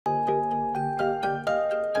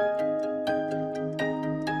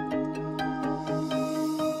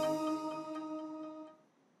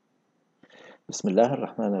Bismillah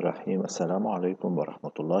ar-Rahman ar-Rahim. Assalamu alaikum wa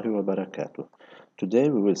rahmatullahi wa barakatuh. Today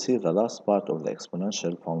we will see the last part of the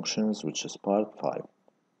exponential functions, which is part 5.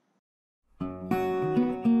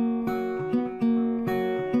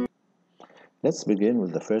 Let's begin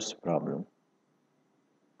with the first problem.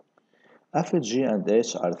 F, g, and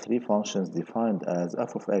h are three functions defined as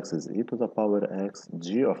f of x is e to the power x,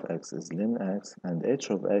 g of x is ln x, and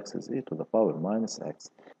h of x is e to the power minus x.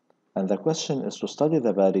 And the question is to study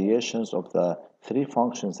the variations of the three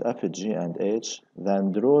functions f, g, and h,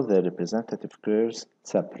 then draw the representative curves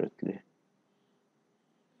separately.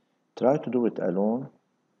 Try to do it alone.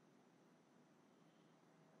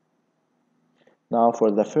 Now for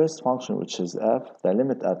the first function, which is f, the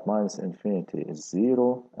limit at minus infinity is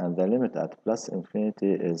 0, and the limit at plus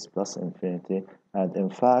infinity is plus infinity, and in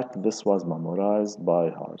fact this was memorized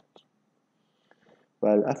by heart.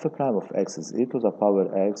 Well, f prime of x is e to the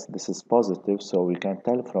power x. This is positive, so we can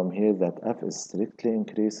tell from here that f is strictly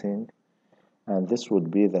increasing, and this would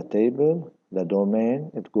be the table. The domain,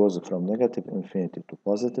 it goes from negative infinity to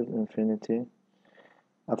positive infinity.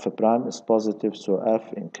 F prime is positive, so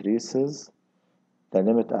f increases. The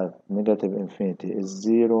limit at negative infinity is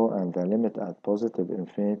 0, and the limit at positive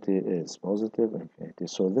infinity is positive infinity.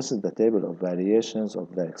 So this is the table of variations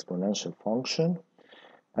of the exponential function,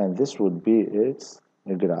 and this would be its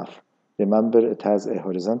graph. Remember, it has a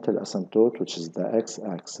horizontal asymptote, which is the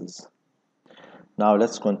x-axis. Now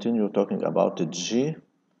let's continue talking about g.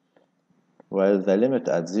 Well, the limit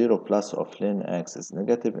at 0 plus of ln x is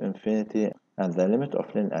negative infinity, and the limit of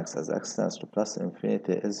ln x as x tends to plus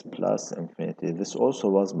infinity is plus infinity. This also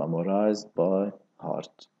was memorized by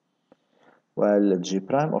heart. Well, g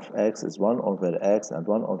prime of x is 1 over x, and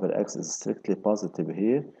 1 over x is strictly positive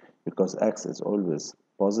here, because x is always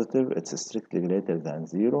positive, it's strictly greater than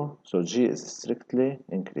 0, so g is strictly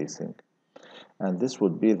increasing. And this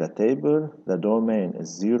would be the table. The domain is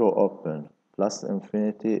 0 open plus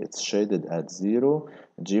infinity, it's shaded at 0.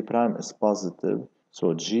 G prime is positive,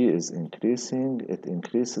 so g is increasing. It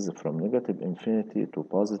increases from negative infinity to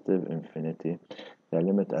positive infinity. The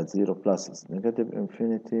limit at 0 plus is negative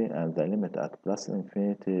infinity, and the limit at plus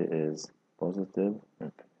infinity is positive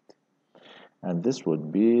infinity. And this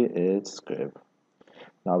would be its curve.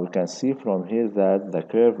 Now we can see from here that the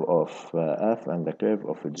curve of f and the curve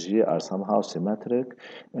of g are somehow symmetric.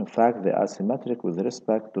 In fact, they are symmetric with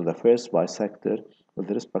respect to the first bisector,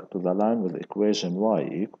 with respect to the line with equation y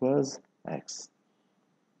equals x.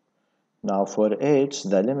 Now for h,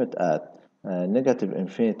 the limit at negative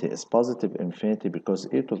infinity is positive infinity, because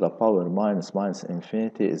e to the power minus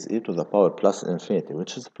infinity is e to the power plus infinity,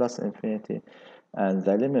 which is plus infinity, and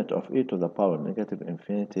the limit of e to the power negative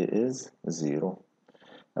infinity is 0.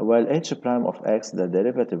 Well, h prime of x, the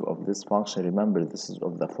derivative of this function, remember this is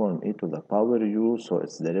of the form e to the power u, so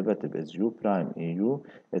its derivative is u prime eu.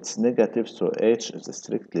 It's negative, so h is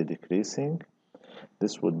strictly decreasing.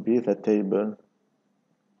 This would be the table.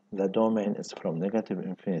 The domain is from negative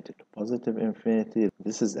infinity to positive infinity.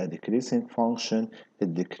 This is a decreasing function.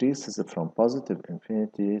 It decreases from positive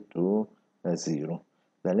infinity to 0.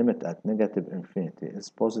 The limit at negative infinity is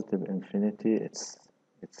positive infinity.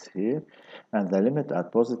 It's here, and the limit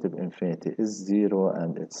at positive infinity is 0,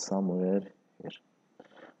 and it's somewhere here.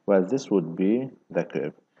 Well, this would be the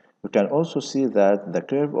curve. We can also see that the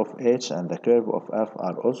curve of h and the curve of f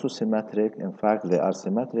are also symmetric. In fact, they are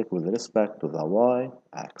symmetric with respect to the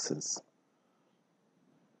y-axis.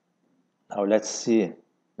 Now let's see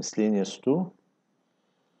miscellaneous 2.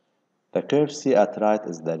 The curve C at right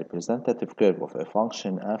is the representative curve of a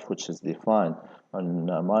function f, which is defined on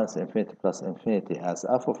minus infinity plus infinity as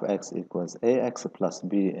f of x equals ax plus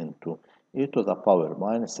b into e to the power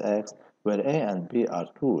minus x, where a and b are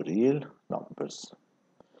two real numbers.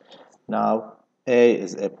 Now, a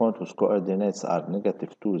is a point whose coordinates are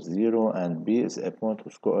negative 2, 0, and b is a point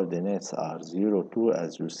whose coordinates are 0, 2,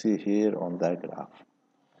 as you see here on the graph.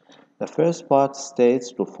 The first part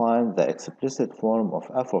states to find the explicit form of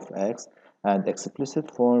f of x, and explicit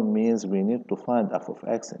form means we need to find f of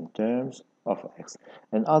x in terms of x.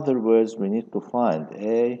 In other words, we need to find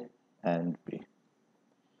a and b.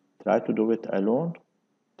 Try to do it alone.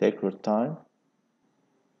 Take your time.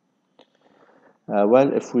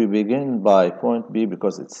 Well, if we begin by point B,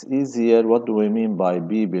 because it's easier, what do we mean by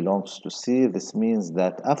B belongs to C? This means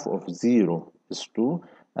that f of 0 is 2,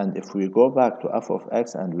 and if we go back to f of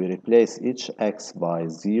x and we replace each x by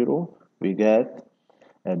 0, we get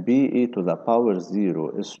b e to the power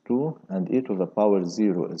 0 is 2, and e to the power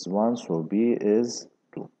 0 is 1, so b is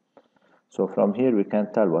 2. So from here we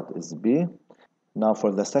can tell what is b. Now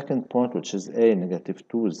for the second point, which is a negative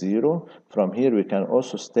 2, 0, from here we can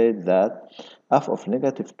also state that f of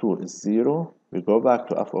negative 2 is 0, we go back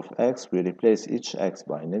to f of x, we replace each x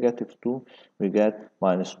by negative 2, we get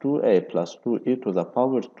minus 2a plus 2e to the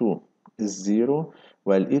power 2 is 0.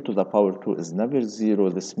 Well, e to the power 2 is never 0.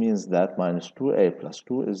 This means that minus 2a plus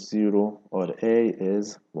 2 is 0, or a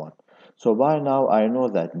is 1. So by now I know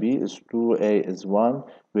that b is 2, a is 1.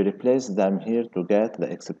 We replace them here to get the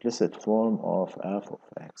explicit form of f of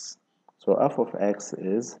x. So f of x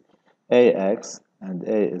is ax, and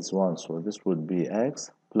a is 1, so this would be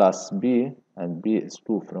x, plus b, and b is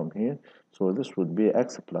 2 from here, so this would be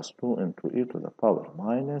x plus 2 into e to the power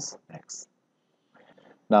minus x.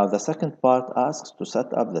 Now the second part asks to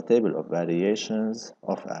set up the table of variations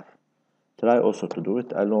of f. Try also to do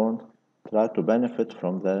it alone. Try to benefit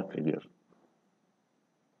from the figure.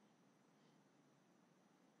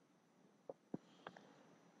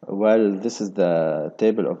 Well, this is the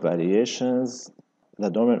table of variations. The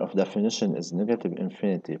domain of definition is negative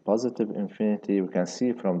infinity, positive infinity. We can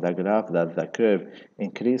see from the graph that the curve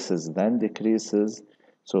increases then decreases.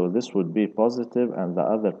 So this would be positive and the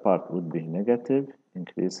other part would be negative,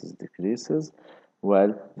 increases, decreases.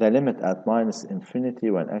 Well, the limit at minus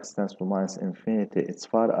infinity, when x tends to minus infinity, it's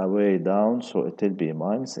far away down, so it will be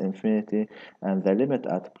minus infinity. And the limit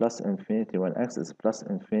at plus infinity, when x is plus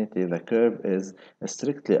infinity, the curve is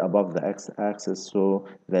strictly above the x-axis, so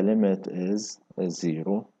the limit is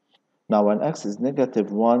 0. Now, when x is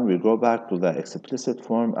negative 1, we go back to the explicit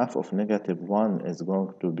form. F of negative 1 is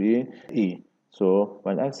going to be e. So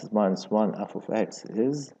when x is minus 1, f of x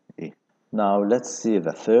is e. Now let's see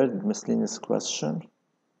the third miscellaneous question.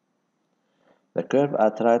 The curve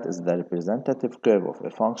at right is the representative curve of a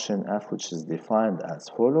function f which is defined as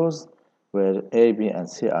follows, where a, b, and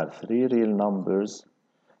c are three real numbers,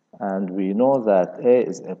 and we know that a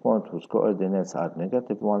is a point whose coordinates are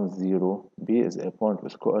negative 1, 0, b is a point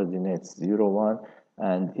with coordinates 0, 1,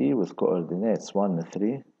 and e with coordinates 1,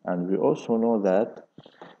 3, and we also know that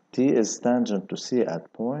t is tangent to c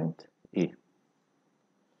at point e.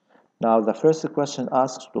 Now, the first question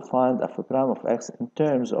asks to find f prime of x in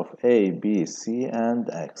terms of a, b, c, and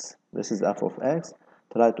x. This is f of x.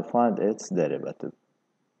 Try to find its derivative.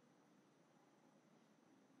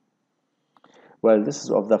 Well, this is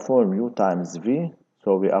of the form u times v.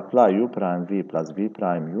 So we apply u prime v plus v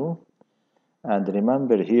prime u. And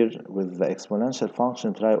remember here with the exponential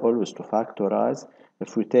function, try always to factorize.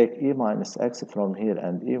 If we take e minus x from here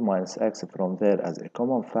and e minus x from there as a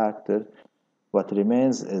common factor, what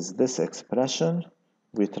remains is this expression.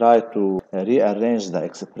 We try to rearrange the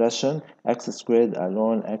expression, x squared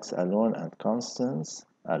alone, x alone, and constants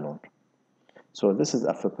alone. So this is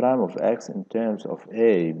f prime of x in terms of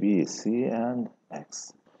a, b, c, and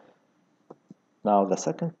x. Now the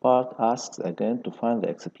second part asks again to find the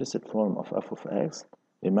explicit form of f of x.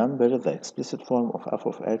 Remember, the explicit form of f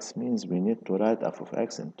of x means we need to write f of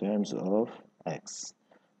x in terms of x.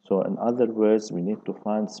 So in other words, we need to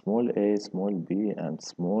find small a, small b, and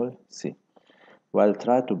small c. Well,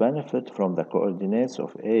 try to benefit from the coordinates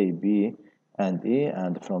of a, b, and e,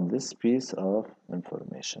 and from this piece of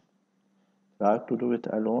information. Try to do it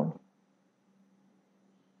alone.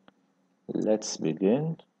 Let's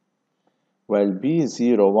begin. Well,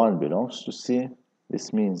 b01 belongs to c.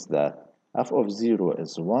 This means that f of 0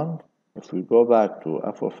 is 1. If we go back to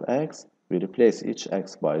f of x, we replace each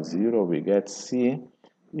x by 0, we get c.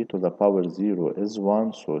 E to the power 0 is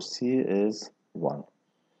 1, so c is 1.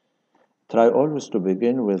 Try always to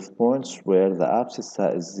begin with points where the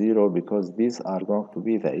abscissa is 0 because these are going to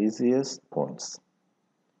be the easiest points.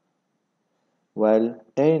 Well,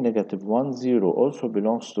 a negative 1, 0 also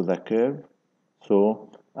belongs to the curve, so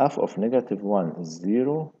f of negative 1 is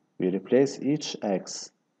 0. We replace each x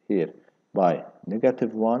here by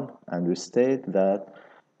negative 1, and we state that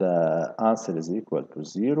the answer is equal to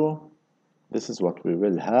 0. This is what we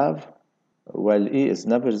will have. Well, e is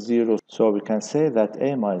never 0, so we can say that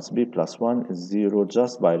a minus b plus 1 is 0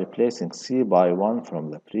 just by replacing c by 1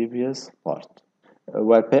 from the previous part.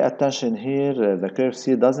 Well, pay attention here, the curve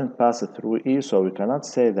c doesn't pass through e, so we cannot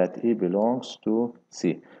say that e belongs to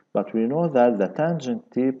c. But we know that the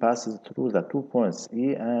tangent t passes through the 2 points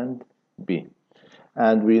e and b.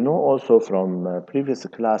 And we know also from previous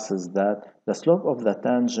classes that the slope of the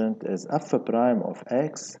tangent is f prime of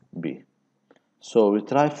x, b. So we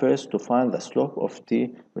try first to find the slope of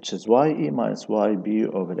t, which is ye minus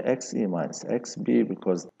yb over xe minus xb,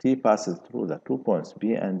 because t passes through the 2 points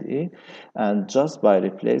b and e, and just by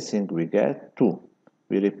replacing we get 2.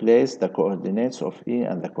 We replace the coordinates of e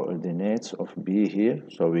and the coordinates of b here,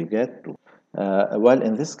 so we get 2. Well,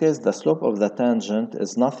 in this case, the slope of the tangent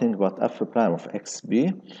is nothing but f prime of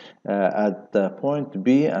xb at the point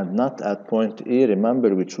B and not at point E.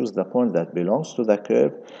 Remember, we choose the point that belongs to the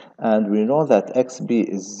curve, and we know that xb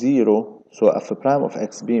is 0, so f prime of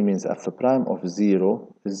xb means f prime of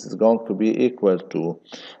 0 is going to be equal to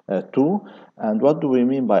 2. And what do we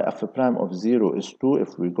mean by f prime of 0 is 2?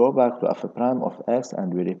 If we go back to f prime of x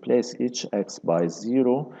and we replace each x by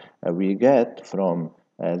 0, we get from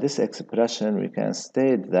this expression, we can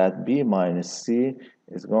state that b minus c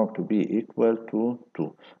is going to be equal to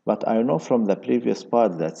 2. But I know from the previous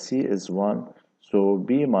part that c is 1, so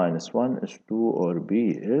b minus 1 is 2 or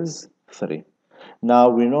b is 3. Now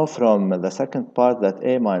we know from the second part that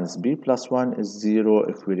a minus b plus 1 is 0.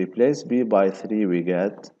 If we replace b by 3, we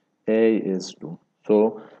get a is 2.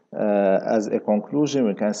 So as a conclusion,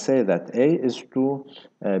 we can say that a is 2,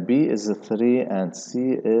 b is 3, and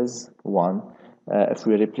c is 1. If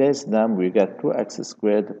we replace them, we get 2x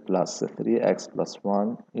squared plus 3x plus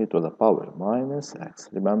 1 e to the power minus x.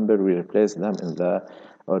 Remember, we replace them in the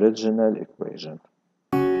original equation.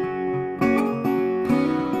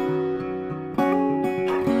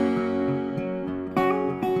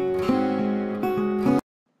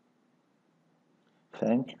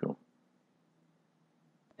 Thank you.